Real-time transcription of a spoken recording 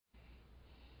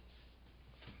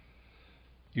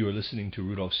You are listening to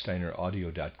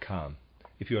rudolfsteineraudio.com.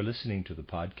 If you are listening to the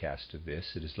podcast of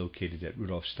this, it is located at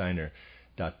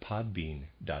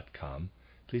rudolfsteiner.podbean.com.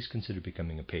 Please consider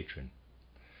becoming a patron.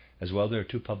 As well, there are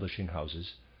two publishing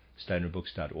houses,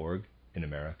 steinerbooks.org in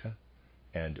America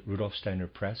and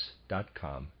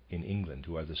rudolfsteinerpress.com in England,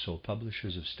 who are the sole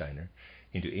publishers of Steiner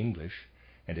into English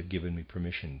and have given me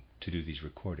permission to do these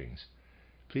recordings.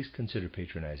 Please consider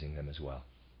patronizing them as well.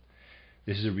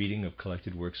 This is a reading of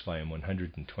Collected Works, Volume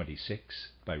 126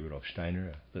 by Rudolf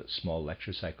Steiner, a small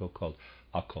lecture cycle called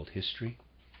Occult History,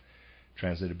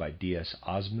 translated by D.S.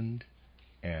 Osmond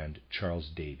and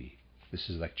Charles Davy. This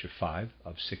is Lecture 5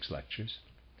 of 6 lectures,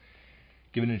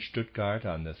 given in Stuttgart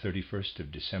on the 31st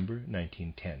of December,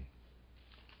 1910.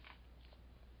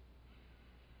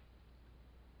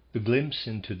 The glimpse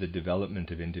into the development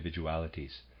of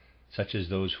individualities, such as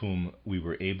those whom we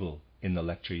were able, in the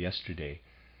lecture yesterday,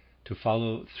 to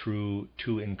follow through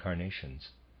 2 incarnations,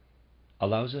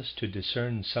 allows us to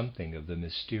discern something of the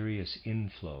mysterious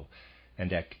inflow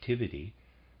and activity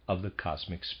of the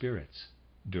cosmic spirits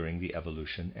during the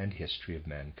evolution and history of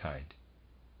mankind.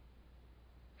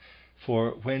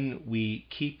 For when we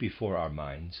keep before our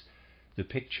minds the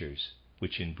pictures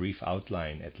which, in brief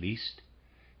outline at least,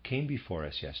 came before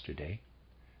us yesterday,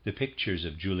 the pictures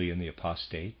of Julian the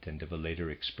Apostate and of a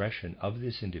later expression of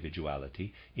this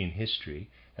individuality in history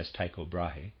as Tycho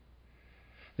Brahe,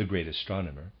 the great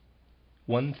astronomer,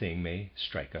 one thing may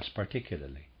strike us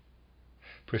particularly.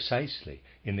 Precisely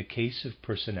in the case of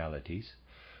personalities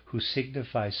who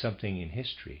signify something in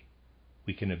history,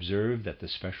 we can observe that the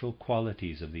special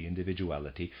qualities of the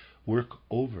individuality work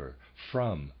over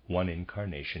from one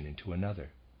incarnation into another,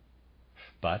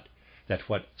 but that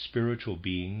what spiritual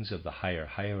beings of the higher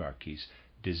hierarchies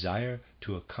desire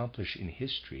to accomplish in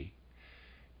history,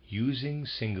 using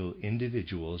single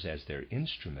individuals as their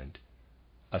instrument,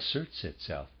 asserts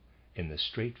itself in the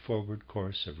straightforward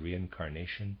course of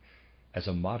reincarnation as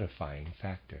a modifying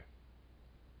factor.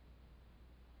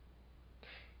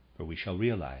 For we shall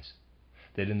realize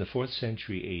that in the 4th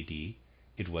century A.D.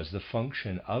 it was the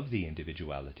function of the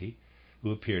individuality,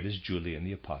 who appeared as Julian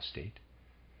the Apostate,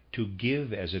 to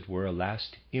give, as it were, a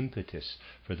last impetus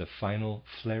for the final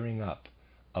flaring up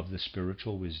of the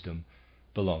spiritual wisdom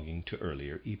belonging to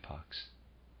earlier epochs,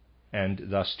 and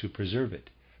thus to preserve it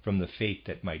from the fate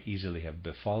that might easily have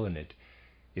befallen it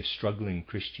if struggling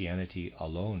Christianity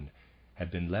alone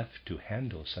had been left to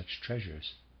handle such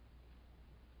treasures.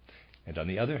 And on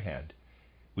the other hand,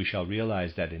 we shall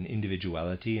realize that an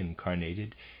individuality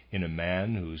incarnated in a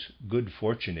man whose good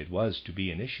fortune it was to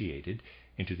be initiated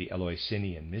into the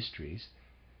Eleusinian mysteries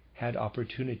had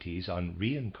opportunities on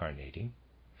reincarnating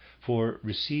for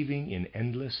receiving in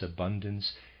endless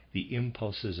abundance the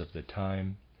impulses of the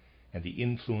time and the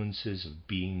influences of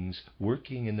beings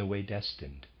working in the way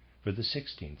destined for the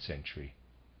 16th century.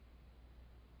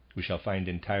 We shall find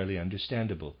entirely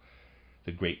understandable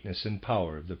the greatness and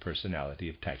power of the personality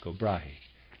of Tycho Brahe,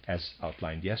 as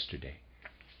outlined yesterday,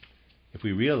 if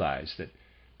we realize that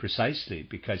precisely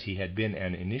because he had been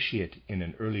an initiate in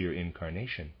an earlier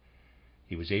incarnation,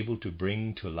 he was able to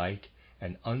bring to light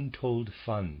an untold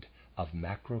fund of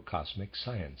macrocosmic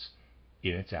science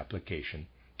in its application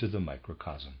to the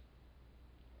microcosm.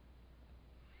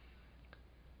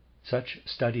 Such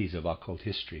studies of occult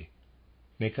history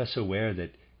make us aware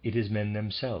that it is men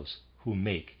themselves who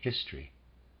make history,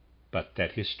 but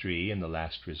that history, in the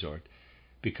last resort,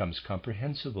 becomes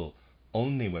comprehensible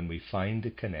only when we find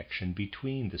the connection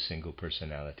between the single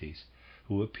personalities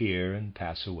who appear and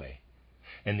pass away,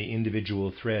 and the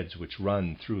individual threads which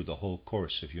run through the whole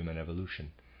course of human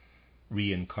evolution,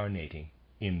 reincarnating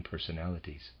in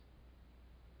personalities.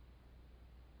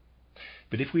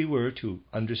 But if we were to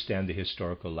understand the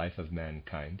historical life of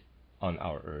mankind on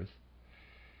our earth,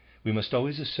 we must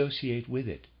always associate with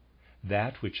it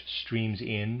that which streams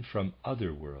in from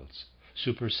other worlds,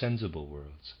 supersensible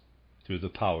worlds, through the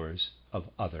powers of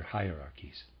other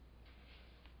hierarchies.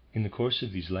 In the course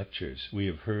of these lectures, we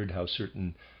have heard how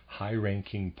certain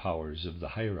high-ranking powers of the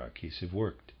hierarchies have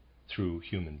worked, through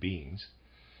human beings,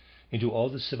 into all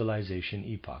the civilization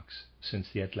epochs since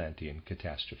the Atlantean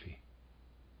catastrophe.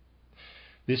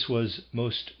 This was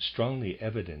most strongly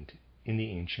evident in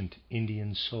the ancient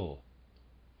Indian soul,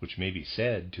 which may be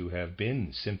said to have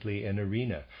been simply an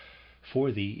arena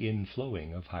for the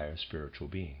inflowing of higher spiritual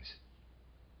beings.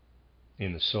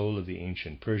 In the soul of the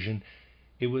ancient Persian,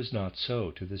 it was not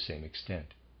so to the same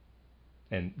extent.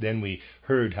 And then we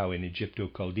heard how in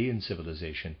Egypto-Chaldean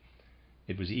civilization,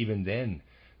 it was even then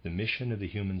the mission of the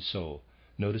human soul,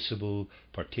 noticeable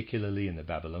particularly in the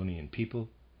Babylonian people,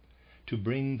 to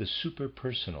bring the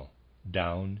superpersonal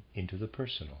down into the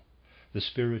personal, the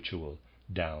spiritual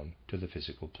down to the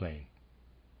physical plane.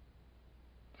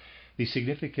 The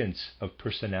significance of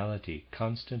personality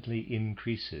constantly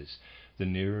increases the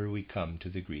nearer we come to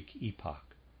the Greek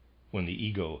epoch, when the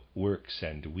ego works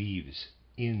and weaves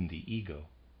in the ego.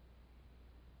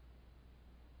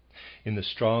 In the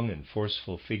strong and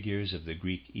forceful figures of the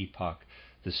Greek epoch,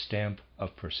 the stamp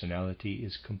of personality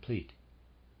is complete.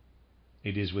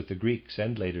 It is with the Greeks,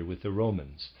 and later with the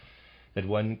Romans, that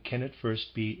one can at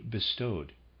first be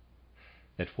bestowed,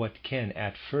 that what can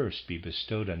at first be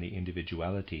bestowed on the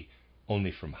individuality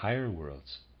only from higher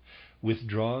worlds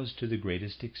withdraws to the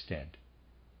greatest extent,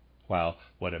 while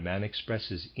what a man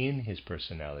expresses in his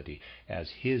personality as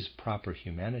his proper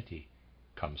humanity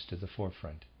comes to the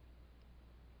forefront.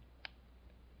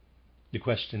 The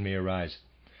question may arise,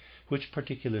 which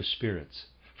particular spirits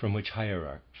from which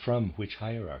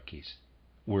hierarchies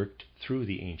worked through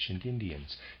the ancient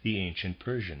Indians, the ancient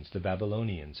Persians, the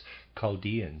Babylonians,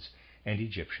 Chaldeans, and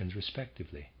Egyptians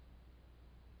respectively?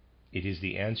 It is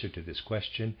the answer to this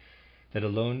question that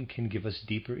alone can give us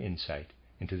deeper insight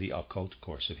into the occult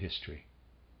course of history.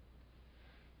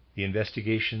 The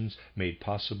investigations made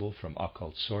possible from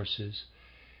occult sources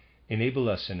enable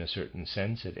us, in a certain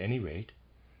sense at any rate,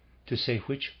 to say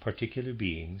which particular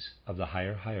beings of the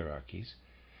higher hierarchies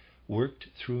worked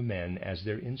through men as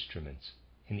their instruments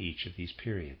in each of these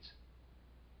periods.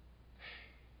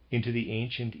 Into the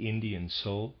ancient Indian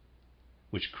soul,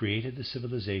 which created the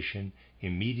civilization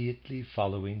immediately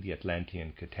following the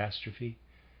Atlantean catastrophe,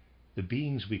 the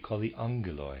beings we call the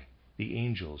angeloi, the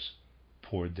angels,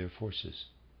 poured their forces.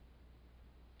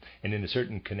 And in a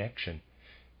certain connection,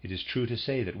 it is true to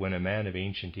say that when a man of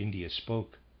ancient India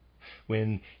spoke,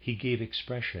 when he gave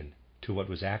expression to what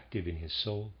was active in his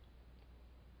soul,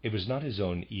 it was not his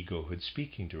own egohood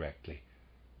speaking directly,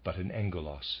 but an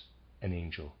angelos, an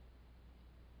angel.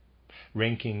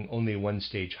 Ranking only one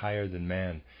stage higher than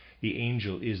man, the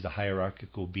angel is the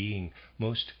hierarchical being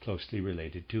most closely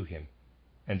related to him,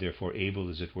 and therefore able,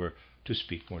 as it were, to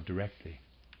speak more directly.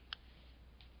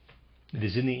 It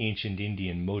is in the ancient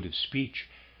Indian mode of speech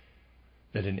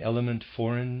that an element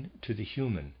foreign to the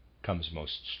human comes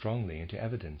most strongly into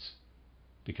evidence,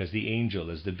 because the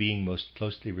angel, as the being most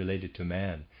closely related to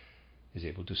man, is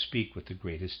able to speak with the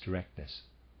greatest directness.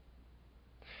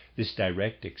 This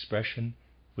direct expression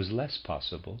was less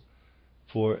possible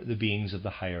for the beings of the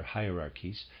higher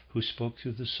hierarchies who spoke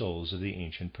through the souls of the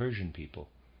ancient Persian people,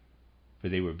 for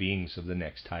they were beings of the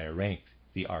next higher rank,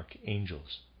 the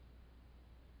archangels.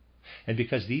 And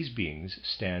because these beings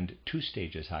stand 2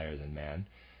 stages higher than man,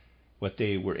 what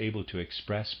they were able to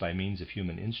express by means of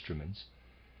human instruments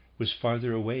was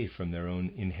farther away from their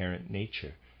own inherent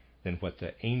nature than what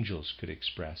the angels could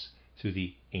express through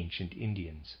the ancient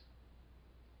Indians.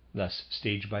 Thus,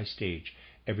 stage by stage,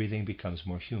 everything becomes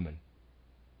more human.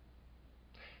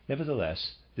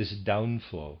 Nevertheless, this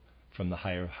downflow from the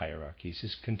higher hierarchies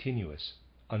is continuous,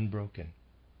 unbroken.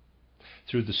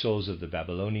 Through the souls of the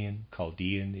Babylonian,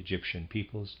 Chaldean, Egyptian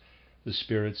peoples, the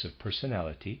spirits of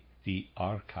personality, the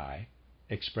archai,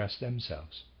 express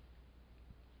themselves.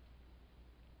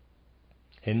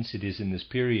 Hence it is in this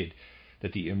period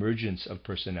that the emergence of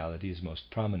personality is most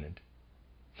prominent,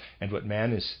 and what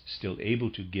man is still able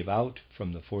to give out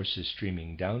from the forces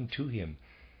streaming down to him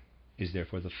is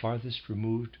therefore the farthest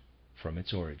removed from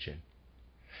its origin,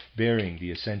 bearing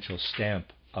the essential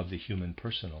stamp of the human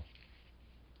personal.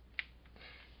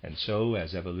 And so,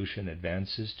 as evolution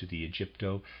advances to the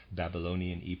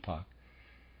Egypto-Babylonian epoch,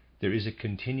 there is a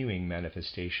continuing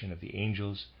manifestation of the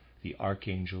angels, the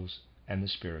archangels, and the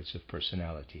spirits of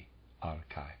personality,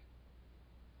 archai.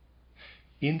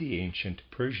 In the ancient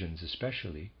Persians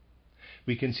especially,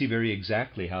 we can see very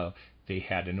exactly how they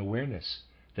had an awareness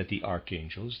that the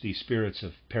archangels, the spirits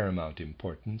of paramount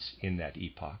importance in that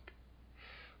epoch,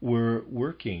 were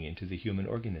working into the human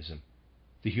organism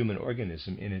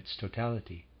in its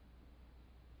totality.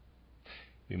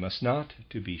 We must not,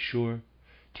 to be sure,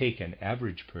 take an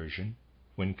average Persian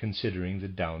when considering the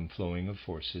downflowing of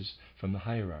forces from the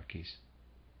hierarchies.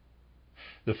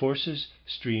 The forces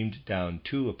streamed down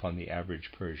too upon the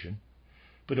average Persian,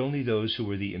 but only those who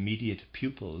were the immediate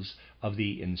pupils of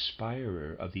the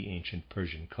inspirer of the ancient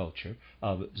Persian culture,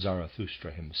 of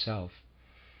Zarathustra himself,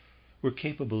 were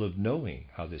capable of knowing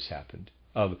how this happened,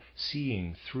 of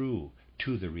seeing through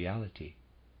to the reality.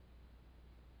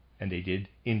 And they did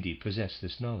indeed possess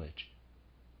this knowledge.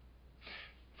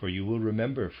 For you will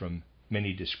remember from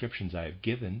many descriptions I have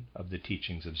given of the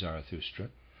teachings of Zarathustra,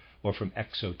 or from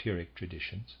exoteric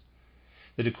traditions,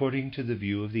 that according to the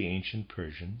view of the ancient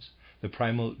Persians, the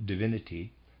primal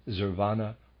divinity,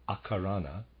 Zurvana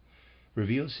Akarana,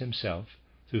 reveals himself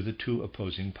through the two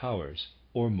opposing powers,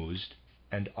 Ormuzd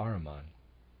and Ahriman.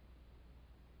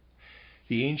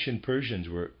 The ancient Persians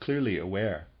were clearly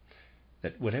aware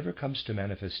that whatever comes to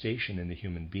manifestation in the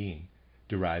human being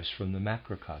derives from the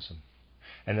macrocosm,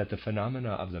 and that the phenomena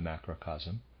of the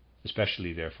macrocosm,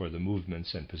 especially therefore the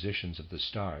movements and positions of the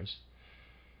stars,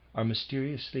 are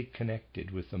mysteriously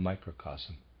connected with the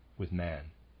microcosm, with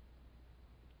man.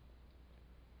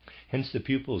 Hence the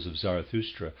pupils of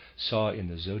Zarathustra saw in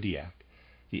the zodiac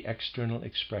the external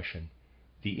expression,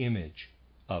 the image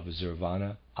of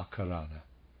Zirvana Akarana,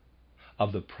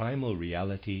 of the primal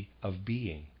reality of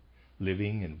being,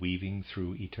 living and weaving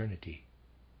through eternity.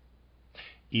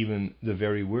 Even the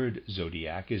very word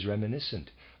zodiac is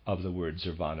reminiscent of the word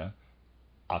Zirvana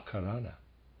Akarana.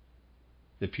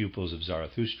 The pupils of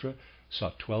Zarathustra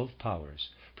saw 12 powers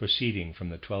proceeding from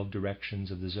the 12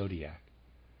 directions of the zodiac,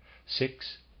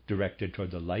 6 directed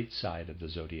toward the light side of the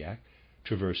zodiac,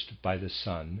 traversed by the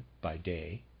sun by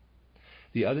day,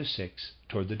 the other 6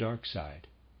 toward the dark side,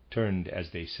 turned, as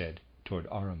they said, toward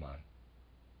Ahriman.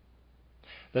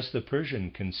 Thus the Persian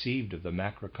conceived of the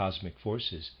macrocosmic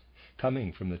forces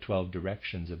coming from the 12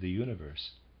 directions of the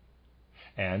universe,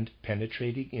 and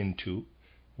penetrating into,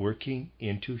 working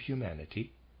into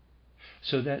humanity,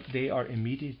 so that they are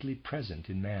immediately present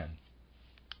in man.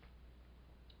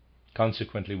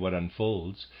 Consequently, what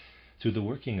unfolds through the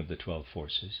working of the 12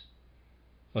 forces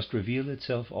must reveal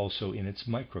itself also in its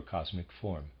microcosmic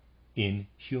form, in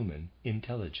human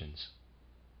intelligence.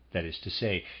 That is to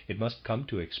say, it must come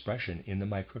to expression in the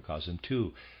microcosm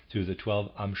too, through the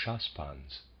 12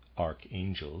 Amshaspans,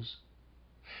 archangels,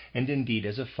 and indeed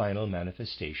as a final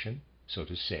manifestation, so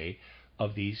to say,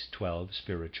 of these 12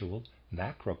 spiritual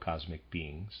macrocosmic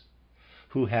beings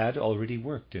who had already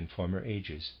worked in former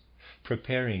ages,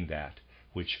 preparing that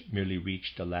which merely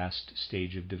reached the last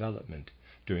stage of development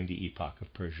during the epoch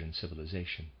of Persian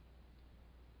civilization.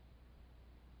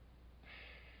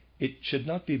 It should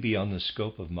not be beyond the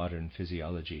scope of modern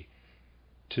physiology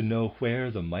to know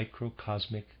where the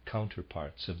microcosmic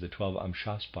counterparts of the 12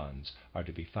 Amshaspans are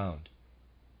to be found.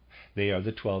 They are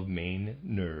the 12 main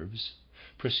nerves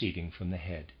proceeding from the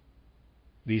head.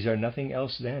 These are nothing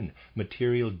else than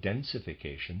material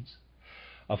densifications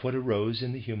of what arose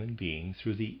in the human being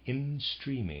through the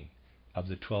in-streaming of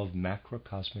the 12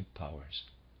 macrocosmic powers.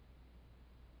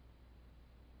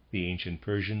 The ancient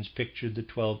Persians pictured the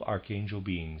 12 archangel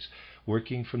beings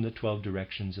working from the 12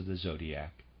 directions of the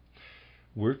zodiac,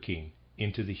 working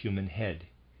into the human head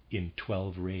in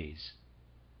 12 rays,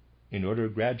 in order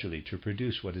gradually to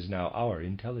produce what is now our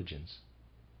intelligence.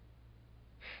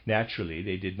 Naturally,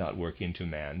 they did not work into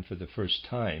man for the first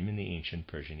time in the ancient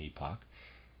Persian epoch,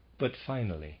 but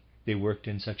finally they worked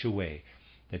in such a way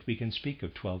that we can speak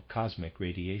of 12 cosmic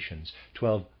radiations,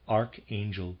 12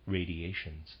 archangel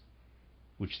radiations,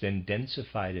 which then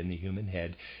densified in the human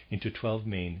head into 12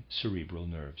 main cerebral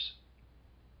nerves.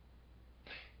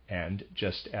 And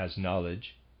just as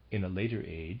knowledge in a later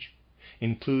age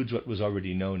includes what was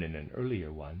already known in an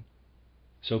earlier one,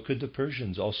 so could the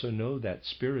Persians also know that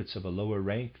spirits of a lower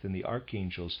rank than the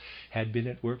archangels had been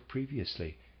at work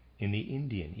previously in the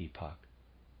Indian epoch.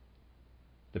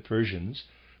 The Persians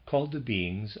called the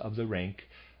beings of the rank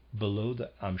below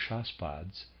the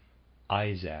Amshaspads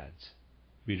Izads.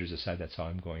 Readers aside, that's how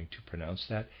I'm going to pronounce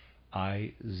that.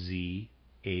 Izads,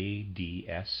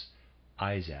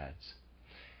 Izads.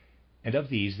 And of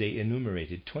these they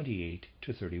enumerated 28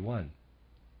 to 31.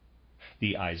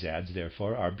 The Izads,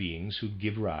 therefore, are beings who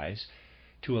give rise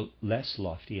to a less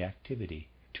lofty activity,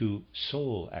 to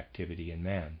soul activity in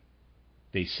man.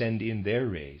 They send in their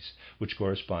rays, which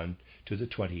correspond to the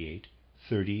 28,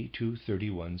 30 to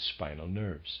 31 spinal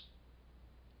nerves.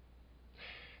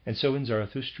 And so in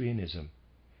Zarathustrianism,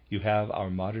 you have our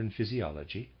modern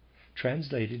physiology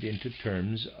translated into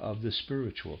terms of the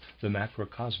spiritual, the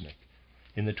macrocosmic,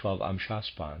 in the 12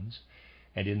 Amshaspans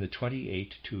and in the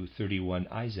 28 to 31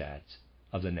 Izads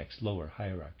of the next lower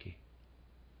hierarchy.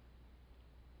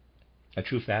 A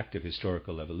true fact of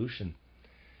historical evolution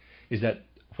is that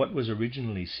what was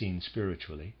originally seen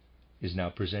spiritually is now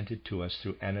presented to us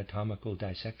through anatomical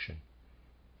dissection.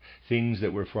 Things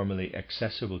that were formerly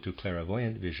accessible to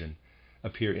clairvoyant vision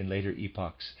appear in later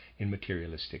epochs in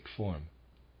materialistic form.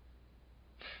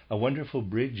 A wonderful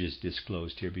bridge is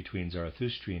disclosed here between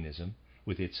Zarathustrianism,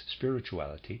 with its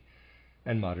spirituality,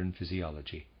 and modern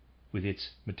physiology, with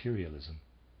its materialism.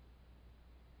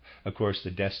 Of course,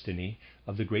 the destiny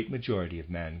of the great majority of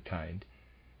mankind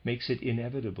makes it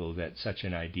inevitable that such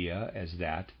an idea as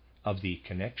that of the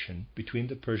connection between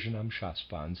the Persian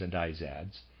Amshaspans and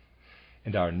Izads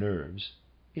and our nerves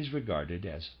is regarded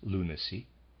as lunacy,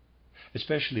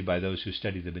 especially by those who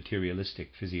study the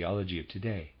materialistic physiology of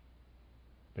today.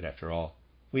 But after all,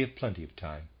 we have plenty of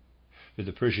time, for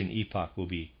the Persian epoch will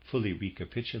be fully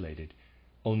recapitulated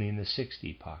only in the sixth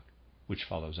epoch, which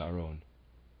follows our own.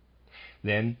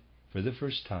 Then, for the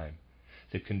first time,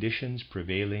 the conditions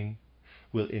prevailing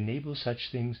will enable such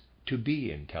things to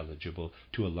be intelligible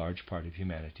to a large part of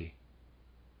humanity.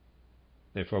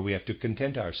 Therefore, we have to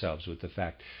content ourselves with the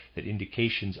fact that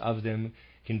indications of them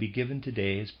can be given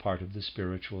today as part of the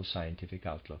spiritual scientific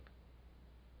outlook.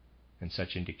 And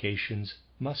such indications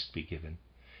must be given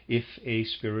if a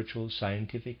spiritual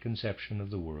scientific conception of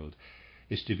the world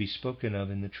is to be spoken of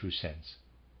in the true sense,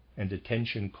 and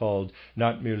attention called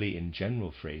not merely in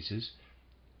general phrases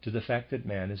to the fact that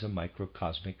man is a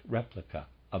microcosmic replica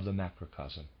of the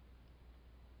macrocosm.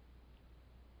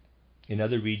 In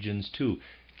other regions, too,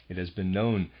 it has been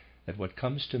known that what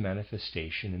comes to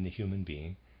manifestation in the human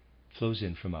being flows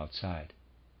in from outside.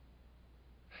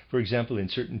 For example, in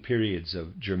certain periods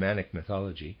of Germanic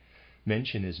mythology,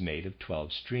 mention is made of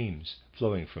 12 streams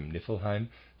flowing from Niflheim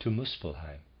to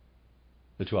Muspelheim.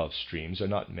 The 12 streams are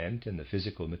not meant in the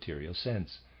physical material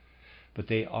sense, but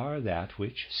they are that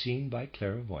which, seen by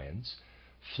clairvoyance,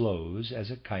 flows as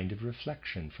a kind of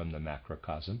reflection from the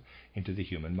macrocosm into the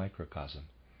human microcosm,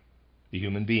 the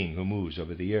human being who moves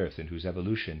over the earth and whose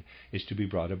evolution is to be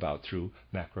brought about through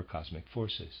macrocosmic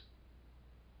forces.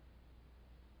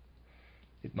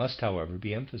 It must, however,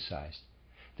 be emphasized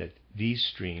that these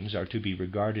streams are to be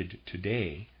regarded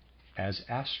today as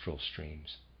astral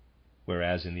streams,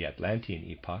 whereas in the Atlantean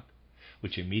epoch,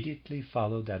 which immediately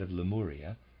followed that of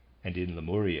Lemuria, and in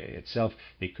Lemuria itself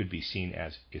they could be seen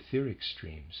as etheric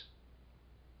streams.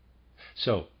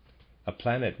 So, a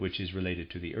planet which is related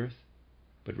to the Earth,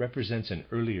 but represents an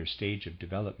earlier stage of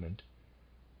development,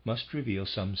 must reveal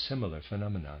some similar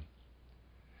phenomenon.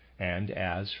 And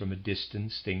as from a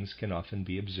distance things can often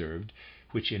be observed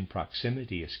which in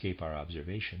proximity escape our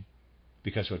observation,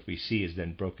 because what we see is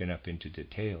then broken up into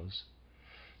details,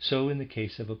 so in the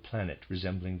case of a planet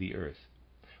resembling the Earth,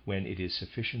 when it is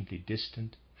sufficiently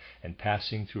distant and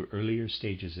passing through earlier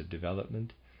stages of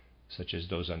development, such as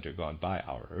those undergone by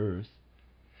our Earth,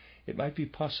 it might be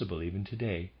possible even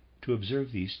today to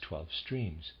observe these 12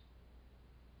 streams.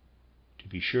 To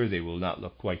be sure, they will not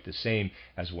look quite the same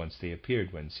as once they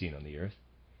appeared when seen on the Earth.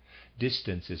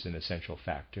 Distance is an essential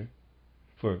factor,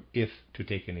 for if, to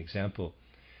take an example,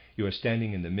 you are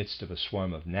standing in the midst of a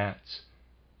swarm of gnats,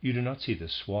 you do not see the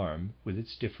swarm with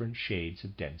its different shades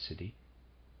of density.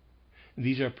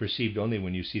 These are perceived only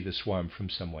when you see the swarm from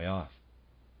some way off.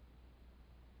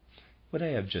 What I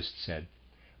have just said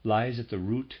lies at the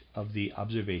root of the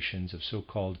observations of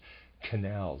so-called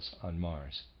canals on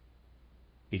Mars.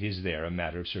 It is there a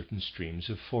matter of certain streams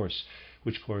of force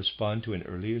which correspond to an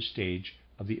earlier stage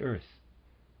of the Earth,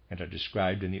 and are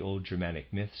described in the old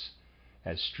Germanic myths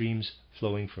as streams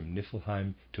flowing from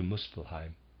Niflheim to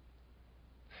Muspelheim.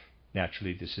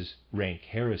 Naturally, this is rank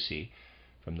heresy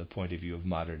from the point of view of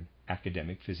modern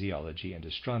academic physiology and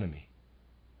astronomy.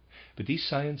 But these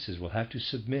sciences will have to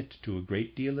submit to a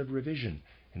great deal of revision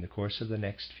in the course of the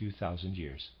next few thousand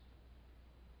years.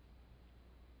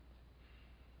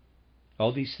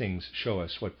 All these things show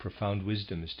us what profound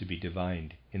wisdom is to be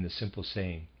divined in the simple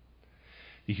saying,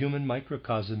 the human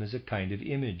microcosm is a kind of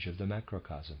image of the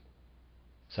macrocosm.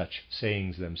 Such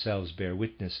sayings themselves bear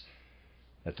witness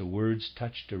that the words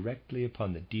touch directly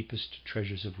upon the deepest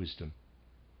treasures of wisdom.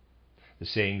 The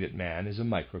saying that man is a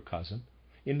microcosm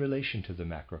in relation to the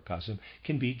macrocosm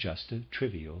can be just a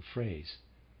trivial phrase,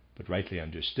 but rightly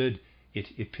understood,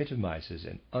 it epitomizes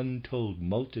an untold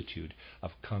multitude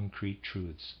of concrete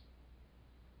truths.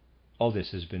 All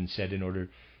this has been said in order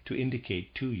to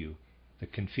indicate to you the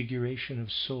configuration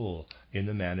of soul in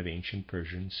the man of ancient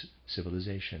Persian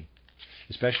civilization.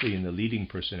 Especially in the leading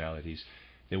personalities,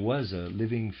 there was a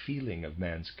living feeling of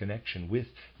man's connection with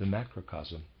the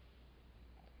macrocosm.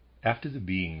 After the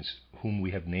beings whom we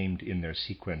have named in their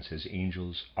sequence as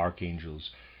angels,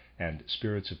 archangels, and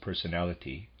spirits of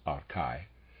personality, archai,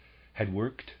 had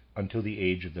worked until the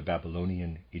age of the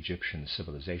Babylonian-Egyptian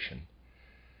civilization,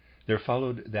 there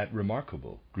followed that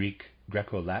remarkable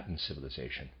Greco-Latin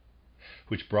civilization,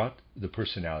 which brought the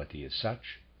personality as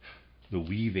such, the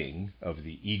weaving of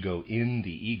the ego in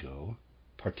the ego,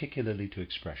 particularly to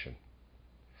expression.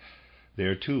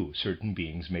 There too certain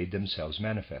beings made themselves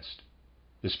manifest,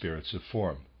 the spirits of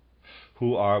form,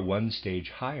 who are one stage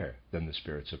higher than the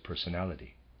spirits of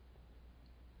personality.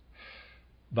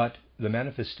 But the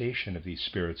manifestation of these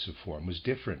spirits of form was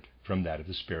different from that of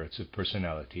the spirits of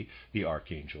personality, the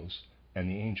archangels, and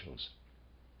the angels.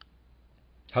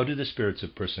 How do the spirits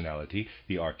of personality,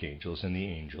 the archangels, and the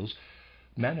angels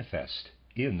manifest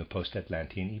in the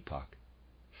post-Atlantean epoch.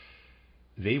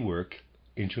 They work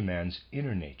into man's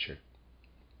inner nature.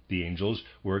 The angels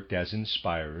worked as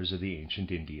inspirers of the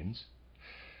ancient Indians.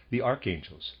 The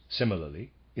archangels,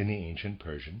 similarly, in the ancient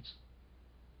Persians.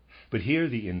 But here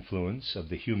the influence of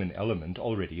the human element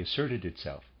already asserted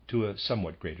itself to a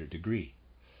somewhat greater degree.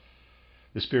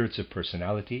 The spirits of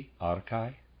personality,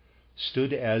 archai,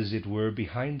 stood as it were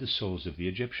behind the souls of the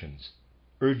Egyptians,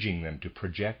 urging them to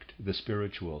project the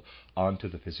spiritual onto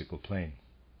the physical plane.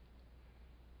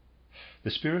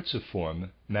 The spirits of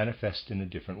form manifest in a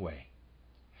different way.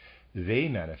 They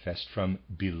manifest from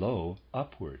below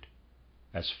upward,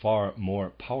 as far more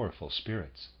powerful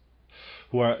spirits,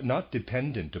 who are not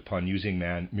dependent upon using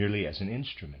man merely as an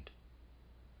instrument.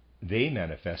 They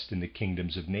manifest in the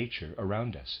kingdoms of nature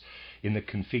around us, in the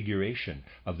configuration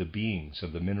of the beings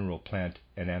of the mineral, plant,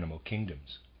 and animal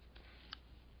kingdoms.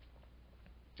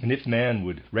 And if man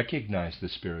would recognize the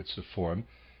spirits of form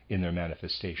in their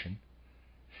manifestation,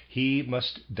 he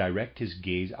must direct his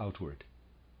gaze outward.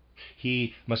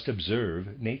 He must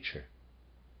observe nature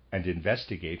and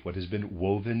investigate what has been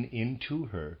woven into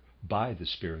her by the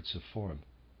spirits of form.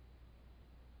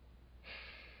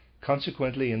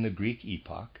 Consequently, in the Greek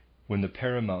epoch, when the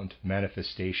paramount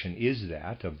manifestation is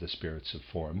that of the spirits of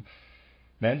form,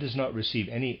 man does not receive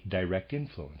any direct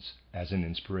influence as an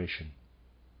inspiration.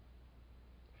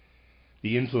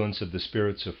 The influence of the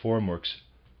spirits of form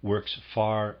works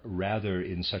far rather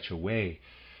in such a way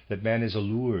that man is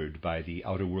allured by the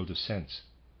outer world of sense.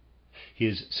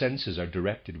 His senses are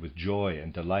directed with joy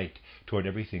and delight toward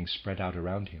everything spread out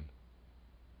around him,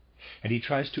 and he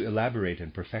tries to elaborate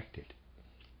and perfect it.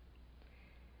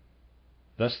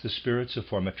 Thus the spirits of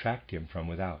form attract him from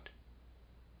without,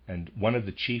 and one of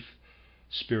the chief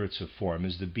spirits of form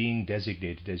is the being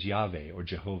designated as Yahweh or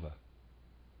Jehovah.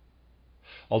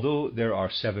 Although there are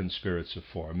 7 spirits of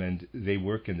form, and they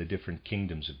work in the different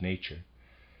kingdoms of nature,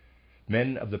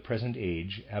 men of the present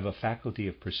age have a faculty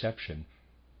of perception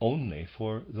only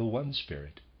for the one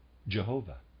spirit,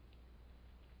 Jehovah.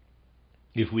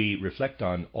 If we reflect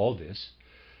on all this,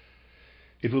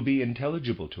 it will be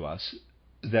intelligible to us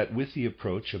that with the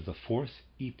approach of the 4th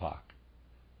epoch,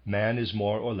 man is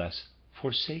more or less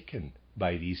forsaken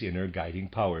by these inner guiding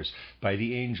powers, by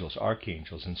the angels,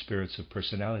 archangels, and spirits of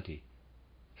personality,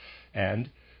 and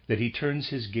that he turns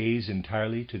his gaze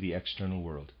entirely to the external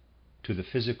world, to the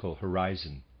physical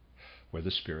horizon, where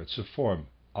the spirits of form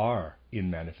are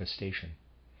in manifestation.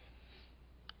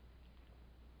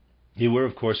 They were,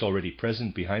 of course, already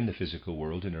present behind the physical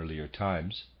world in earlier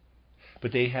times,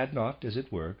 but they had not, as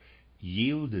it were,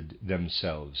 yielded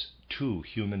themselves to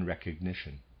human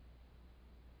recognition.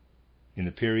 In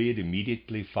the period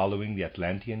immediately following the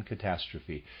Atlantean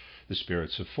catastrophe, the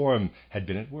spirits of form had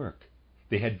been at work.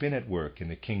 They had been at work in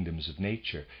the kingdoms of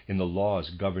nature, in the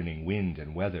laws governing wind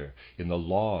and weather, in the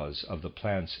laws of the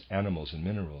plants, animals, and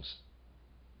minerals.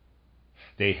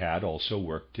 They had also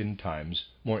worked in times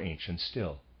more ancient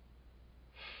still.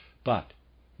 But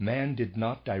man did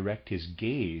not direct his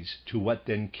gaze to what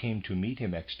then came to meet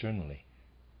him externally,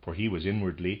 for he was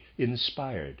inwardly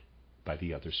inspired by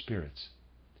the other spirits.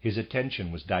 His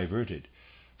attention was diverted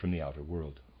from the outer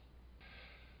world.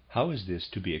 How is this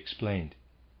to be explained?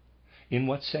 In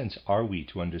what sense are we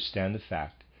to understand the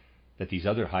fact that these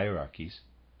other hierarchies,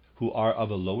 who are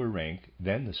of a lower rank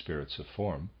than the spirits of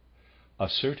form,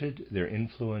 asserted their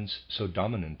influence so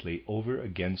dominantly over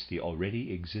against the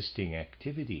already existing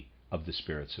activity of the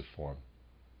spirits of form?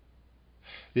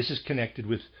 This is connected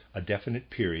with a definite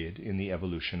period in the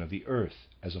evolution of the earth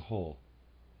as a whole.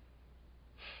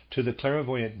 To the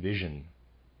clairvoyant vision,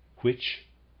 which,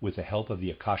 with the help of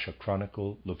the Akasha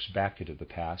Chronicle, looks back into the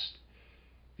past,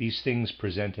 these things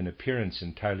present an appearance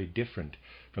entirely different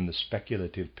from the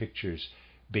speculative pictures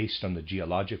based on the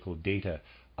geological data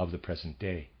of the present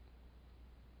day.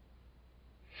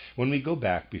 When we go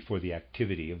back before the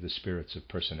activity of the spirits of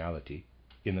personality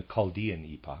in the Chaldean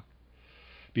epoch,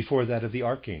 before that of the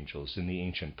archangels in the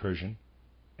ancient Persian,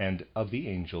 and of the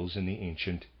angels in the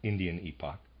ancient Indian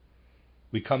epoch,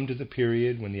 we come to the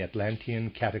period when the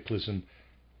Atlantean cataclysm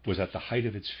was at the height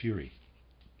of its fury.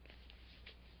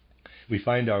 We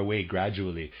find our way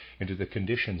gradually into the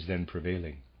conditions then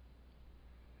prevailing.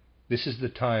 This is the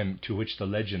time to which the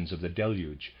legends of the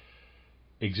deluge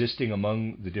existing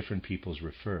among the different peoples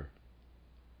refer.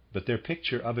 But their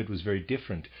picture of it was very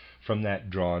different from that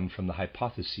drawn from the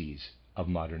hypotheses of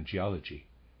modern geology.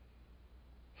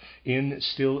 In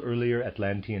still earlier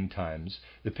Atlantean times,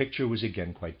 the picture was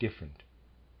again quite different.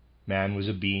 Man was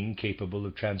a being capable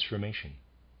of transformation.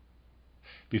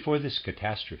 Before this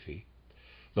catastrophe,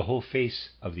 The whole face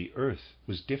of the earth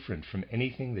was different from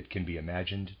anything that can be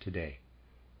imagined today.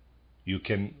 You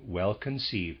can well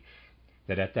conceive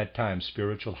that at that time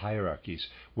spiritual hierarchies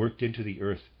worked into the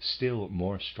earth still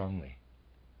more strongly.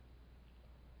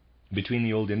 Between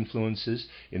the old influences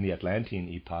in the Atlantean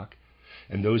epoch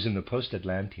and those in the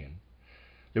post-Atlantean,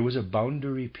 there was a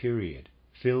boundary period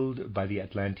filled by the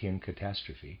Atlantean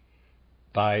catastrophe,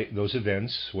 by those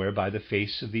events whereby the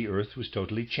face of the earth was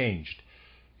totally changed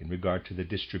in regard to the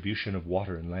distribution of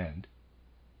water and land.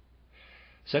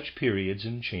 Such periods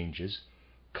and changes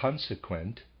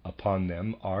consequent upon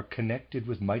them are connected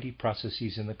with mighty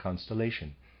processes in the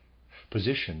constellation,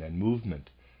 position and movement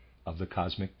of the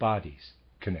cosmic bodies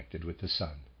connected with the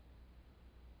sun.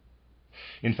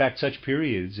 In fact, such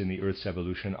periods in the Earth's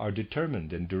evolution are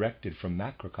determined and directed from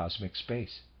macrocosmic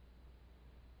space.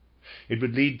 It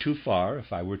would lead too far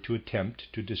if I were to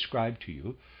attempt to describe to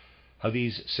you how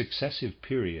these successive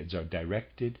periods are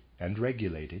directed and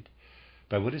regulated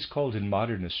by what is called in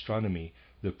modern astronomy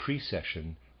the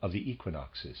precession of the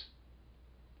equinoxes.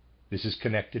 This is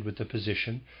connected with the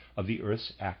position of the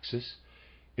Earth's axis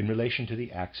in relation to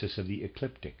the axis of the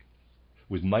ecliptic,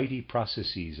 with mighty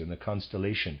processes in the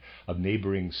constellation of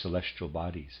neighboring celestial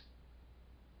bodies.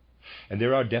 And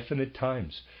there are definite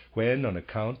times when, on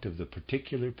account of the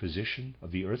particular position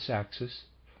of the Earth's axis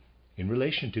in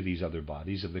relation to these other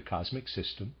bodies of the cosmic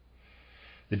system,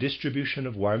 the distribution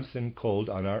of warmth and cold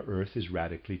on our Earth is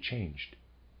radically changed.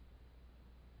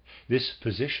 This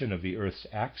position of the Earth's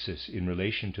axis in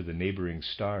relation to the neighboring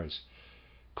stars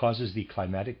causes the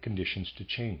climatic conditions to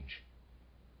change.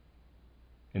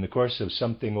 In the course of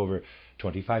something over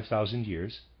 25,000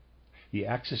 years, the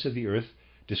axis of the Earth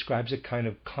describes a kind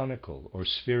of conical or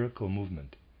spherical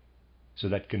movement, so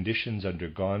that conditions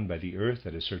undergone by the Earth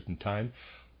at a certain time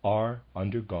are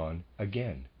undergone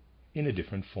again, in a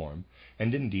different form,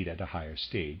 and indeed at a higher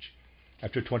stage,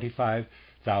 after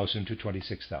 25,000 to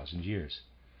 26,000 years.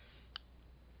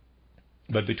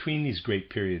 But between these great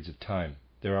periods of time,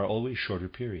 there are always shorter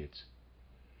periods.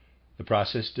 The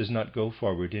process does not go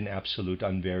forward in absolute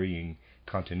unvarying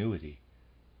continuity,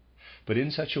 but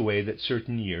in such a way that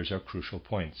certain years are crucial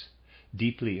points,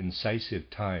 deeply incisive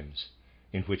times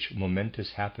in which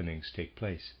momentous happenings take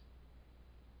place.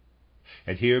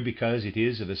 And here, because it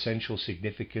is of essential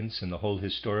significance in the whole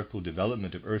historical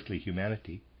development of earthly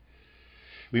humanity,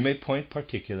 we may point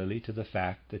particularly to the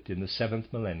fact that in the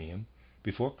 7th millennium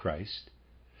before Christ,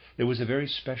 there was a very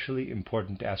specially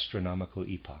important astronomical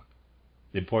epoch.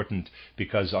 Important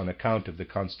because on account of the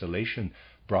constellation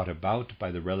brought about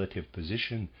by the relative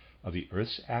position of the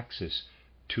Earth's axis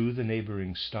to the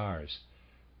neighboring stars,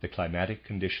 the climatic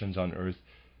conditions on Earth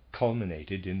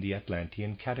culminated in the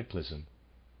Atlantean cataclysm.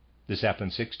 This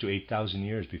happened 6,000 to 8,000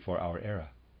 years before our era.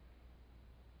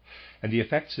 And the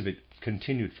effects of it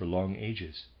continued for long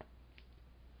ages.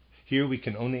 Here we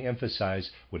can only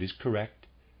emphasize what is correct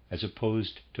as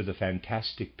opposed to the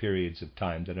fantastic periods of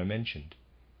time that are mentioned.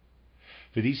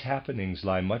 For these happenings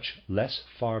lie much less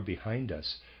far behind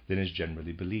us than is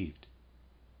generally believed.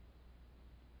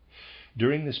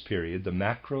 During this period, the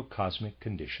macrocosmic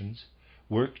conditions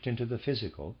worked into the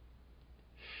physical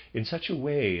in such a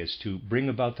way as to bring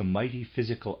about the mighty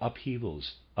physical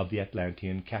upheavals of the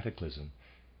Atlantean cataclysm,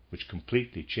 which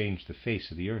completely changed the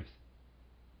face of the earth.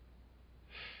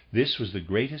 This was the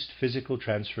greatest physical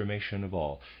transformation of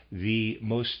all, the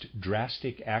most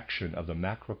drastic action of the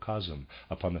macrocosm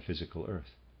upon the physical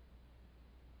earth.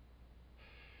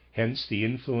 Hence, the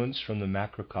influence from the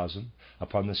macrocosm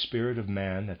upon the spirit of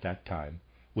man at that time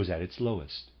was at its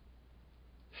lowest.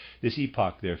 This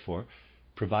epoch, therefore,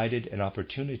 provided an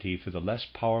opportunity for the less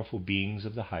powerful beings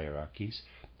of the hierarchies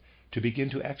to begin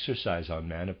to exercise on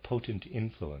man a potent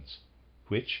influence,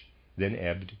 which then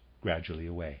ebbed gradually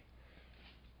away.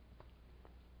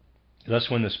 Thus,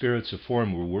 when the spirits of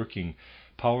form were working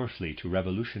powerfully to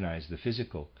revolutionize the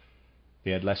physical,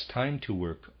 they had less time to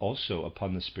work also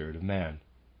upon the spirit of man,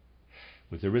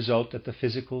 with the result that the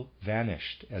physical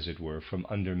vanished, as it were, from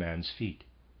under man's feet.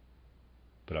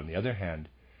 But on the other hand,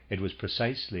 it was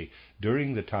precisely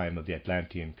during the time of the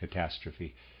Atlantean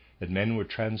catastrophe that men were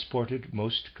transported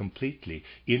most completely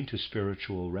into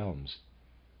spiritual realms,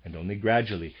 and only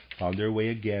gradually found their way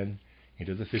again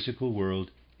into the physical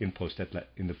world in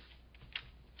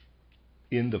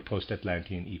the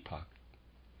post-Atlantean epoch.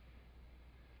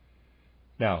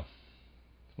 Now,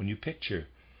 when you picture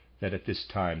that at this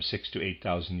time, 6,000 to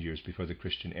 8,000 years before the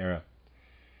Christian era,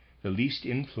 the least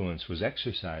influence was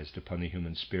exercised upon the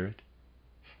human spirit,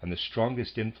 and the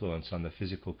strongest influence on the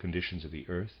physical conditions of the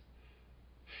earth,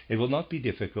 it will not be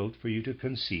difficult for you to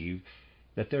conceive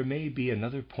that there may be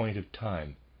another point of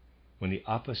time when the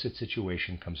opposite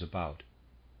situation comes about,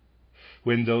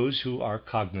 when those who are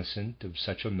cognizant of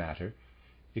such a matter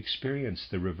experience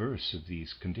the reverse of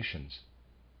these conditions,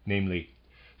 namely,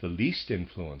 the least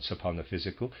influence upon the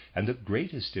physical and the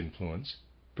greatest influence,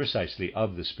 precisely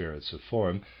of the spirits of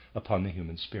form, upon the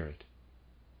human spirit.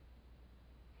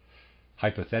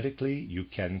 Hypothetically, you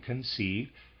can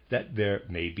conceive that there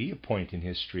may be a point in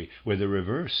history where the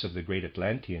reverse of the great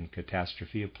Atlantean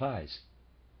catastrophe applies.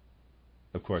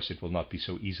 Of course, it will not be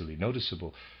so easily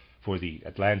noticeable, for the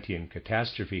Atlantean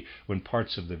catastrophe, when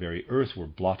parts of the very earth were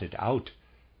blotted out,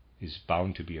 is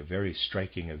bound to be a very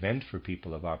striking event for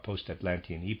people of our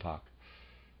post-Atlantean epoch,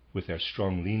 with their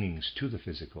strong leanings to the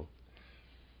physical.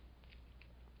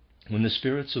 When the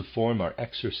spirits of form are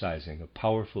exercising a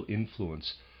powerful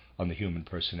influence on the human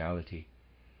personality,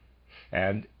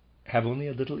 and have only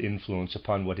a little influence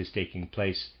upon what is taking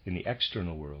place in the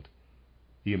external world,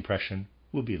 the impression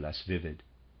will be less vivid.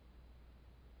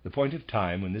 The point of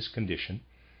time when this condition,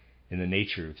 in the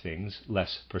nature of things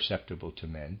less perceptible to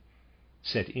men,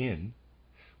 set in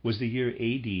was the year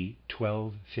AD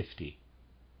 1250.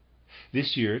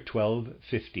 This year,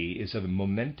 1250, is of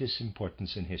momentous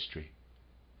importance in history.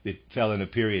 It fell in a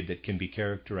period that can be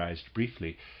characterized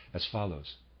briefly as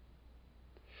follows.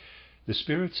 The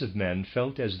spirits of men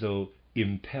felt as though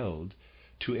impelled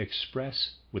to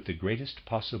express with the greatest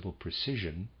possible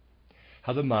precision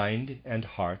how the mind and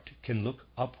heart can look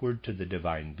upward to the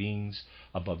divine beings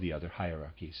above the other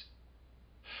hierarchies,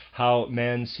 how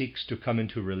man seeks to come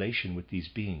into relation with these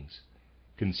beings,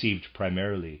 conceived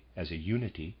primarily as a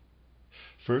unity,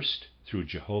 first through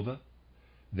Jehovah,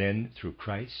 then through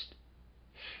Christ,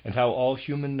 and how all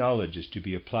human knowledge is to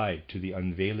be applied to the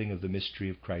unveiling of the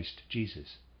mystery of Christ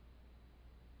Jesus.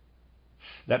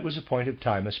 That was a point of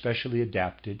time especially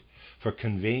adapted for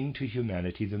conveying to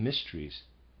humanity the mysteries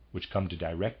which come to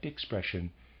direct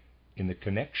expression in the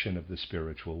connection of the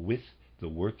spiritual with the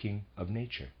working of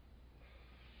nature.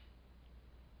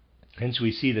 Hence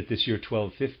we see that this year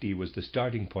 1250 was the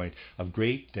starting point of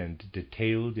great and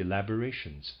detailed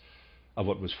elaborations of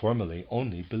what was formerly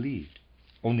only believed,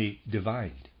 only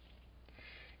divined.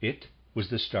 It was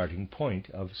the starting point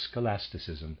of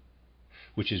scholasticism,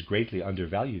 which is greatly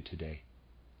undervalued today.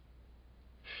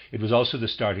 It was also the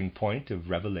starting point of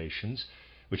revelations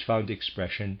which found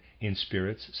expression in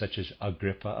spirits such as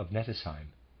Agrippa of Nettesheim,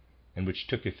 and which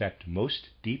took effect most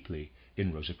deeply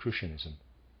in Rosicrucianism.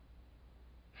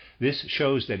 This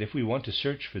shows that if we want to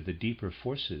search for the deeper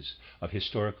forces of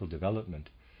historical development,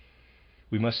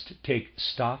 we must take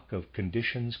stock of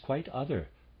conditions quite other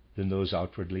than those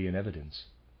outwardly in evidence.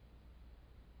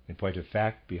 In point of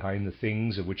fact, behind the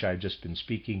things of which I have just been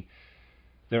speaking,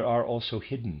 there are also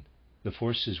hidden the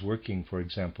forces working, for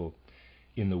example,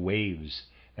 in the waves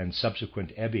and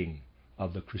subsequent ebbing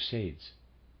of the Crusades.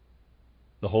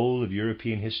 The whole of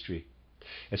European history,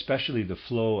 especially the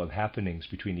flow of happenings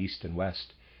between East and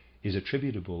West, is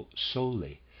attributable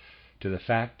solely to the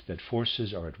fact that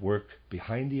forces are at work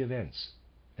behind the events,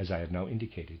 as I have now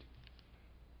indicated.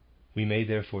 We may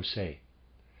therefore say,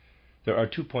 there are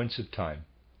 2 points of time,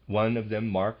 one of them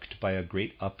marked by a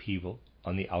great upheaval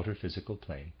on the outer physical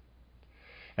plane,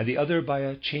 and the other by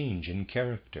a change in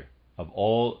character of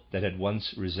all that had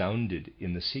once resounded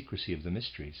in the secrecy of the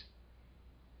mysteries.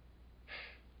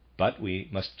 But we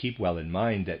must keep well in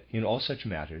mind that in all such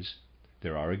matters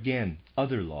there are again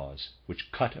other laws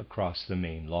which cut across the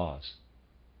main laws.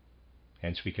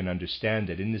 Hence we can understand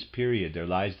that in this period there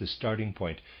lies the starting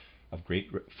point of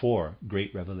four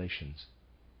great revelations,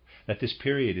 that this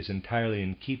period is entirely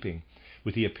in keeping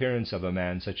with the appearance of a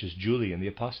man such as Julian the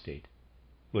Apostate,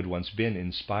 who had once been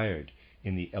inspired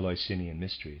in the Eleusinian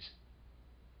mysteries.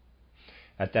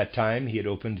 At that time he had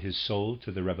opened his soul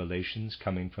to the revelations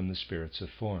coming from the spirits of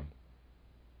form.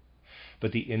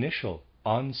 But the initial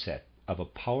onset of a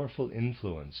powerful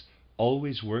influence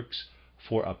always works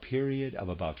for a period of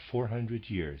about 400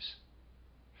 years.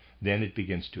 Then it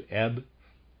begins to ebb,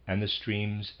 and the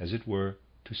streams, as it were,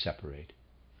 to separate.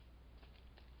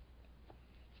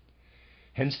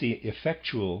 Hence the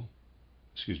eventual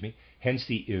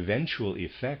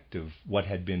effect of what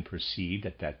had been perceived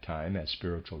at that time as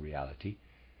spiritual reality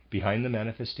behind the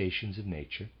manifestations of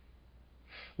nature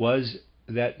was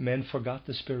that men forgot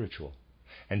the spiritual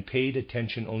and paid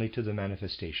attention only to the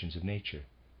manifestations of nature.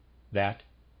 That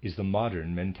is the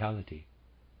modern mentality.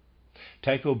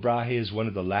 Tycho Brahe is one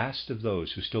of the last of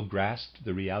those who still grasped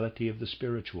the reality of the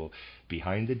spiritual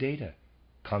behind the data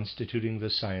constituting the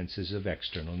sciences of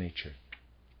external nature.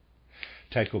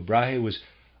 Tycho Brahe was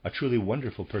a truly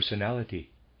wonderful personality,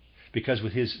 because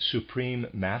with his supreme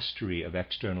mastery of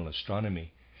external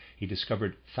astronomy, he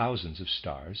discovered thousands of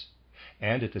stars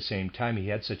And at the same time, he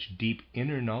had such deep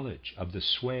inner knowledge of the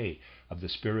sway of the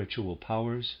spiritual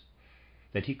powers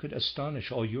that he could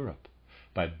astonish all Europe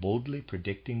by boldly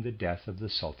predicting the death of the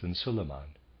Sultan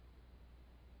Suleiman.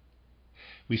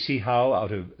 We see how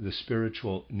out of the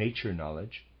spiritual nature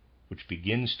knowledge, which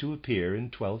begins to appear in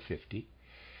 1250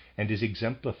 and is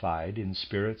exemplified in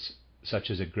spirits such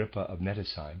as Agrippa of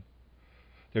Nettesheim,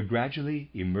 there gradually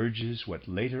emerges what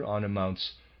later on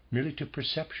amounts merely to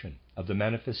perception of the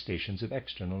manifestations of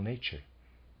external nature,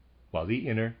 while the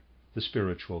inner, the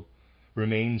spiritual,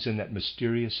 remains in that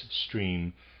mysterious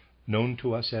stream known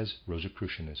to us as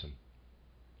Rosicrucianism.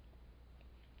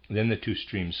 Then the two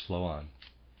streams flow on.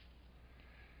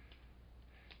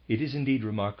 It is indeed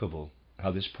remarkable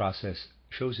how this process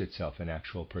shows itself in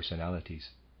actual personalities.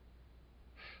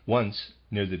 Once,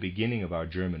 near the beginning of our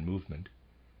German movement,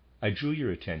 I drew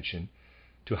your attention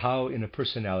to how in a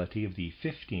personality of the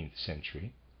 15th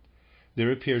century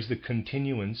there appears the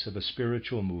continuance of a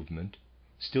spiritual movement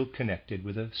still connected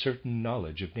with a certain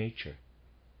knowledge of nature,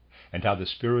 and how the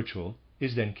spiritual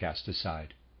is then cast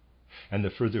aside, and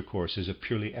the further course is a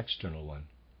purely external one.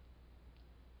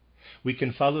 We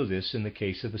can follow this in the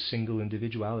case of a single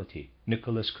individuality,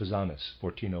 Nicholas Cusanus,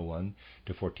 1401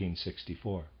 to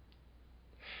 1464.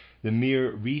 The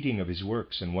mere reading of his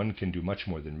works, and one can do much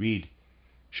more than read,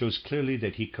 shows clearly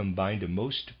that he combined a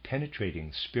most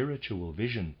penetrating spiritual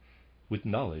vision with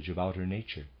knowledge of outer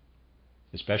nature,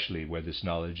 especially where this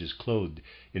knowledge is clothed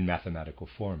in mathematical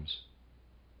forms.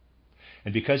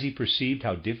 And because he perceived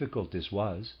how difficult this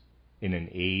was, in an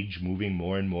age moving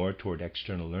more and more toward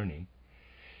external learning,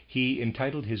 he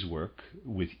entitled his work,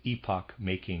 with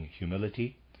epoch-making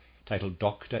humility, titled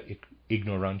Docta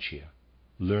Ignorantia,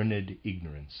 Learned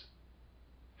Ignorance.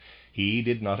 He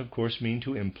did not, of course, mean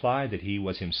to imply that he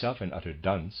was himself an utter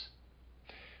dunce,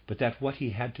 but that what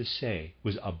he had to say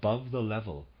was above the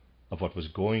level of what was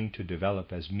going to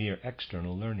develop as mere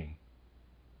external learning.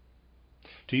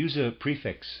 To use a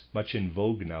prefix much in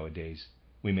vogue nowadays,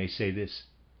 we may say this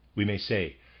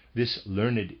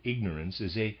learned ignorance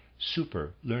is a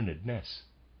super-learnedness.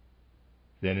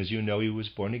 Then, as you know, he was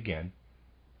born again.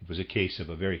 It was a case of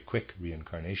a very quick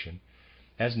reincarnation,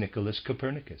 as Nicholas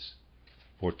Copernicus,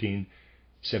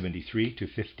 1473 to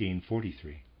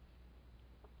 1543.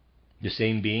 The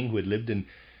same being who had lived in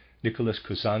Nicholas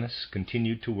Cusanus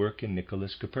continued to work in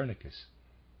Nicholas Copernicus.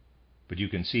 But you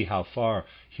can see how far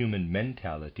human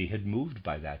mentality had moved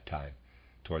by that time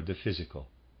toward the physical.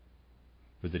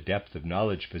 For the depth of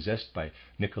knowledge possessed by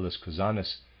Nicholas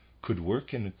Cusanus could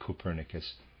work in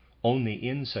Copernicus only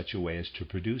in such a way as to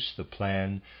produce the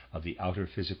plan of the outer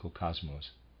physical cosmos.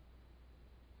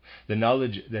 The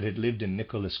knowledge that had lived in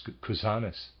Nicholas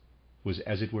Cusanus was,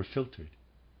 as it were, filtered.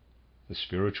 The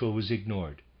spiritual was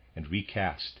ignored and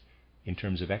recast in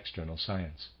terms of external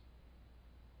science.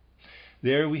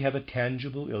 There we have a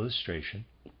tangible illustration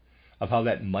of how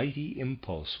that mighty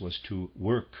impulse was to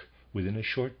work within a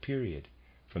short period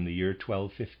from the year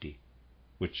 1250,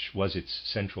 which was its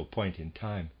central point in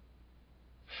time.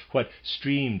 What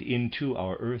streamed into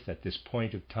our earth at this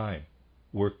point of time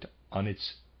worked on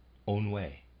its own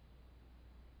way.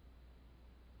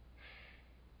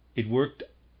 It worked,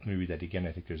 let me read that again,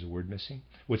 I think there's a word missing.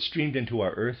 What streamed into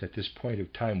our earth at this point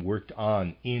of time worked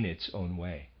on in its own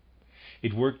way.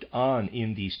 It worked on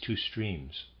in these two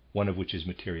streams, one of which is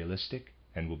materialistic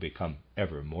and will become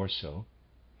ever more so,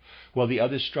 while the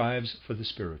other strives for the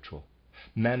spiritual,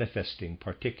 manifesting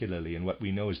particularly in what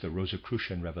we know as the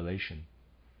Rosicrucian revelation,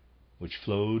 which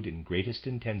flowed in greatest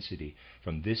intensity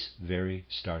from this very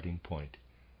starting point,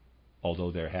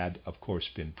 although there had, of course,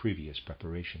 been previous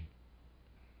preparation.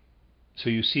 So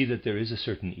you see that there is a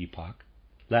certain epoch,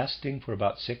 lasting for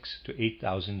about 6,000 to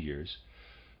 8,000 years,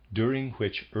 during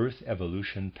which Earth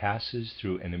evolution passes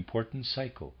through an important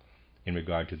cycle in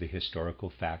regard to the historical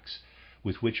facts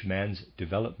with which man's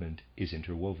development is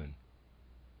interwoven.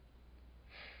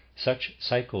 Such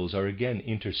cycles are again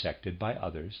intersected by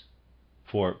others,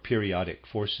 for periodic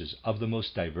forces of the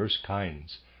most diverse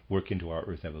kinds work into our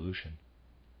Earth evolution.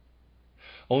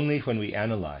 Only when we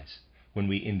analyze, when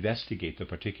we investigate the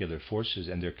particular forces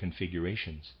and their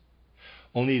configurations,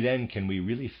 only then can we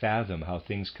really fathom how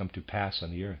things come to pass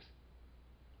on the earth.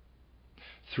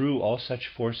 Through all such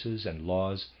forces and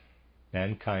laws,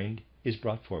 mankind is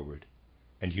brought forward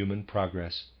and human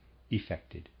progress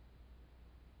effected.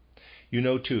 You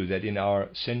know, too, that in our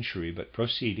century, but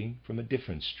proceeding from a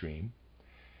different stream,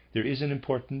 there is an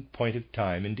important point of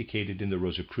time indicated in the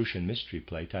Rosicrucian mystery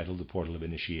play titled The Portal of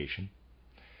Initiation.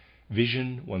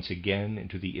 Vision once again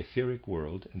into the etheric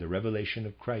world and the revelation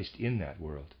of Christ in that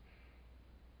world.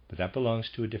 But that belongs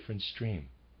to a different stream.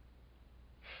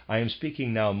 I am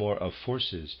speaking now more of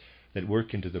forces that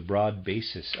work into the broad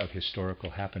basis of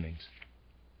historical happenings.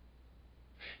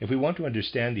 If we want to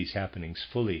understand these happenings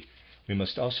fully, we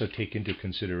must also take into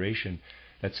consideration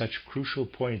that such crucial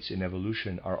points in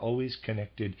evolution are always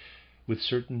connected with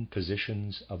certain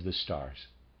positions of the stars,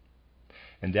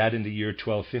 and that in the year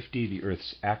 1250 the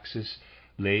Earth's axis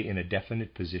lay in a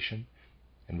definite position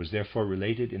and was therefore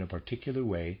related in a particular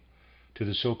way to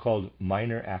the so-called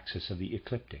minor axis of the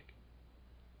ecliptic.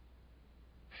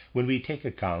 When we take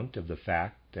account of the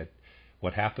fact that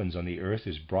what happens on the Earth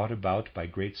is brought about by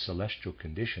great celestial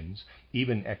conditions,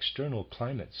 even external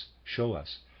climates show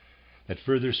us that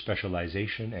further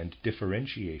specialization and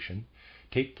differentiation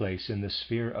take place in the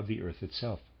sphere of the Earth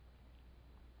itself.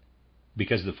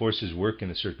 Because the forces work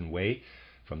in a certain way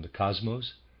from the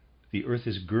cosmos, the Earth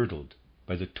is girdled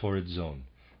by the torrid zone,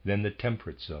 then the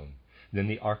temperate zone, then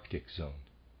the Arctic zone.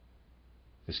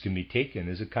 This can be taken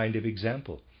as a kind of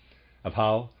example of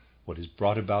how what is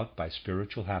brought about by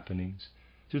spiritual happenings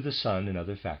through the sun and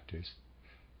other factors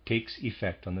takes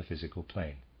effect on the physical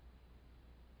plane.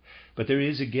 But there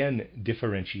is again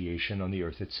differentiation on the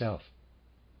Earth itself.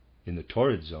 In the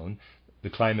torrid zone, the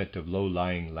climate of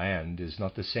low-lying land is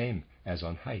not the same as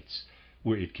on heights,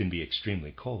 where it can be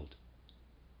extremely cold.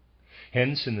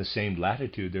 Hence, in the same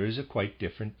latitude, there is a quite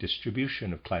different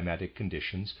distribution of climatic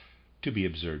conditions to be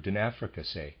observed in Africa,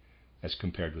 say, as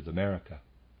compared with America.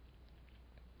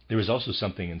 There is also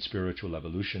something in spiritual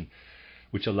evolution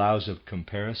which allows of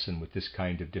comparison with this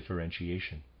kind of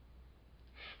differentiation.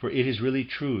 For it is really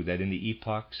true that in the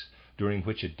epochs during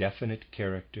which a definite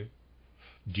character,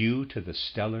 due to the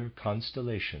stellar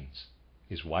constellations,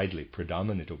 is widely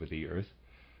predominant over the Earth,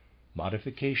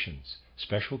 modifications,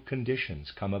 special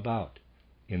conditions come about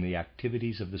in the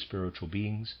activities of the spiritual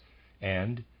beings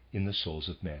and in the souls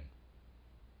of men.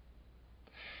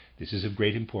 This is of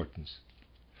great importance,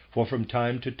 for from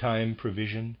time to time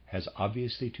provision has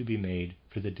obviously to be made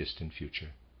for the distant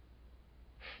future.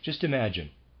 Just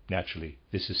imagine, naturally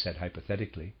this is said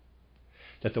hypothetically,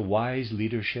 that the wise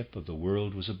leadership of the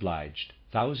world was obliged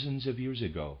thousands of years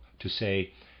ago to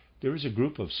say, there is a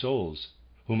group of souls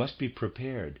who must be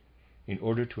prepared in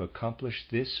order to accomplish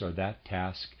this or that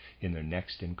task in their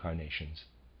next incarnations.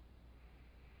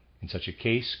 In such a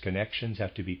case, connections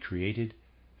have to be created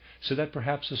so that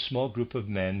perhaps a small group of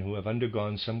men who have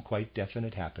undergone some quite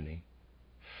definite happening,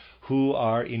 who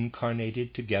are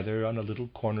incarnated together on a little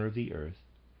corner of the Earth,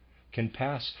 can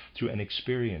pass through an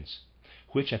experience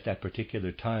which at that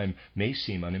particular time may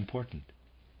seem unimportant.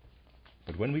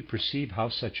 But when we perceive how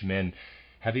such men,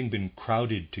 having been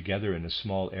crowded together in a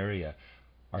small area,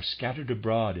 are scattered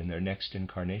abroad in their next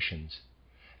incarnations,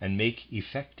 and make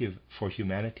effective for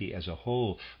humanity as a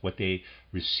whole what they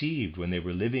received when they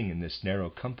were living in this narrow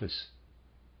compass,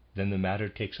 then the matter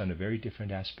takes on a very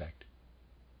different aspect.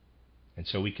 And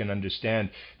so we can understand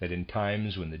that in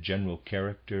times when the general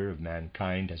character of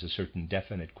mankind has a certain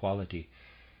definite quality,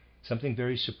 something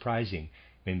very surprising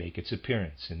may make its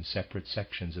appearance in separate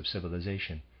sections of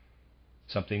civilization,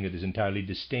 something that is entirely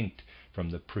distinct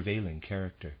from the prevailing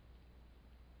character.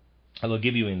 I will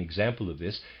give you an example of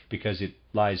this because it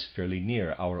lies fairly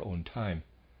near our own time.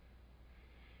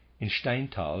 In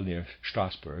Steintal, near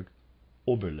Strasbourg,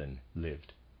 Oberlin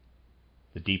lived.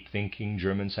 The deep-thinking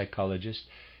German psychologist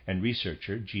and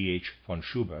researcher G.H. von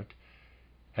Schubert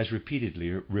has repeatedly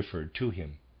referred to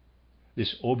him.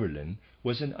 This Oberlin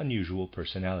was an unusual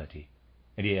personality,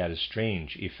 and he had a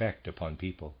strange effect upon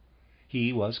people.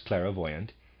 He was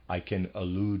clairvoyant, I can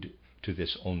allude to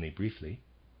this only briefly,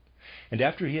 and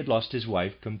after he had lost his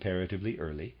wife comparatively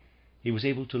early, he was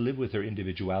able to live with her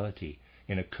individuality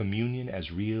in a communion as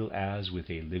real as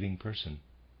with a living person.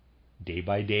 Day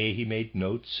by day he made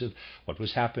notes of what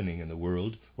was happening in the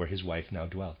world where his wife now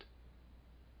dwelt.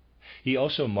 He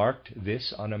also marked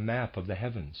this on a map of the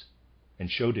heavens and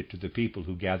showed it to the people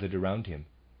who gathered around him,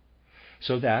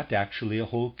 so that actually a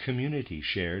whole community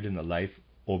shared in the life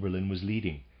Oberlin was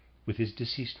leading with his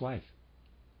deceased wife.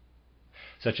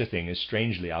 Such a thing is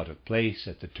strangely out of place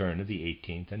at the turn of the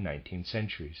 18th and 19th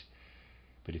centuries,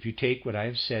 but if you take what I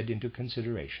have said into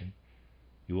consideration,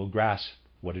 you will grasp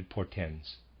what it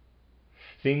portends.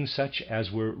 Things such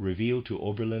as were revealed to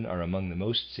Oberlin are among the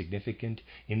most significant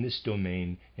in this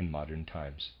domain in modern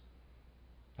times.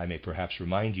 I may perhaps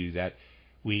remind you that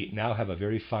we now have a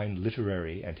very fine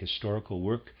literary and historical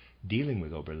work dealing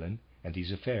with Oberlin and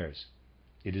these affairs.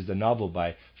 It is the novel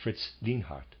by Fritz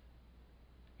Lienhardt.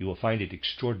 You will find it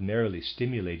extraordinarily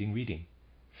stimulating reading,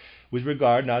 with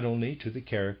regard not only to the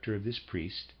character of this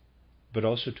priest, but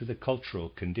also to the cultural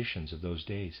conditions of those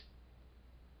days.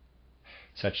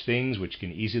 Such things which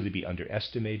can easily be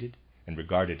underestimated and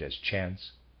regarded as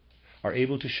chance are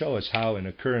able to show us how an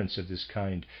occurrence of this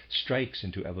kind strikes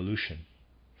into evolution,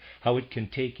 how it can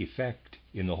take effect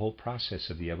in the whole process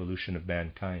of the evolution of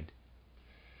mankind.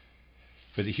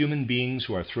 For the human beings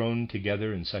who are thrown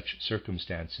together in such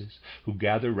circumstances, who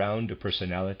gather round a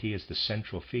personality as the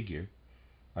central figure,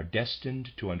 are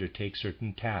destined to undertake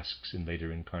certain tasks in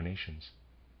later incarnations.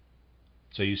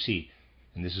 So you see,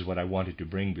 and this is what I wanted to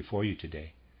bring before you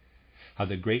today, how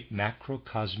the great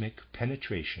macrocosmic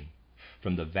penetration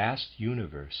from the vast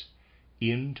universe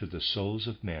into the souls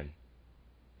of men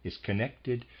is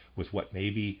connected with what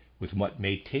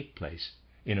may take place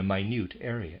in a minute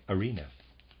arena.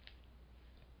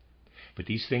 But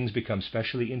these things become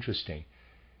specially interesting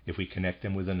if we connect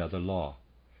them with another law,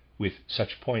 with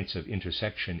such points of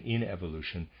intersection in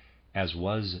evolution as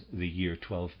was the year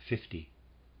 1250.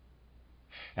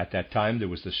 At that time there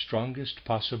was the strongest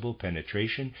possible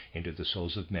penetration into the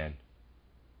souls of men,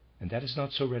 and that is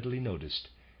not so readily noticed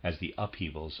as the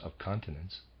upheavals of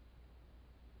continents.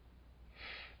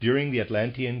 During the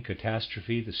Atlantean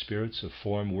catastrophe, the spirits of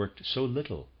form worked so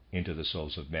little into the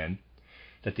souls of men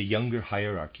that the younger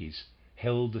hierarchies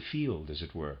held the field, as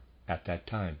it were, at that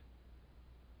time.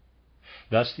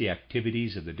 Thus the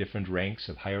activities of the different ranks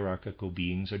of hierarchical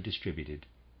beings are distributed.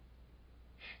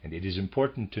 And it is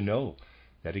important to know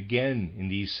that again in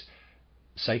these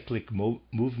cyclic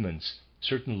movements,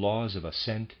 certain laws of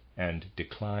ascent and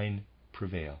decline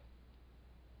prevail.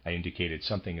 I indicated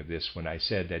something of this when I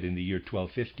said that in the year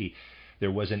 1250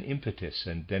 there was an impetus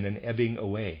and then an ebbing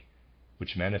away,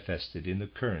 which manifested in the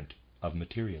current of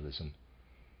materialism.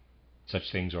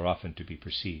 Such things are often to be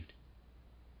perceived.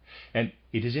 And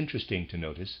it is interesting to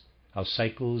notice how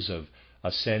cycles of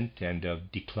ascent and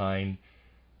of decline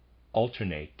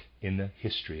alternate in the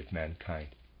history of mankind.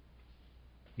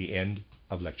 The end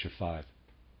of Lecture 5.